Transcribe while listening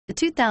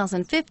The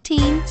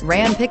 2015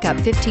 Ram Pickup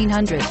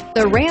 1500.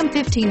 The Ram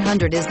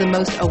 1500 is the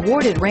most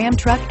awarded Ram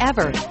truck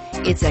ever.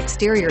 Its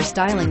exterior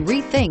styling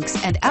rethinks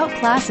and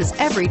outclasses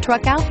every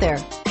truck out there.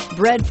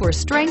 Bred for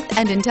strength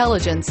and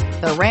intelligence,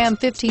 the Ram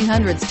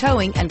 1500's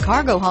towing and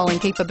cargo hauling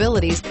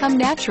capabilities come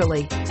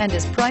naturally and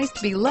is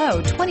priced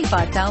below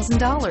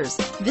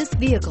 $25,000. This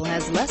vehicle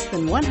has less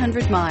than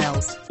 100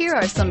 miles. Here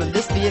are some of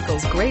this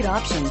vehicle's great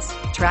options: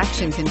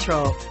 traction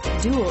control,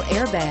 dual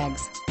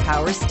airbags,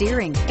 power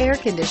steering, air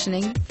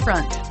conditioning,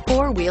 front,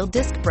 four-wheel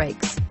disc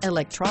brakes,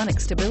 electronic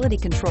stability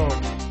control,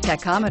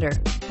 tachometer,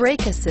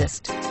 brake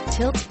assist,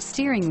 tilt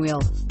steering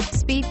wheel,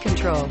 speed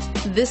control.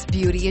 This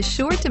beauty is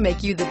sure to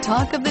make you the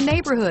talk of the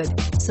neighborhood.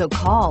 So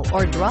call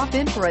or drop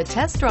in for a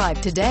test drive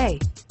today.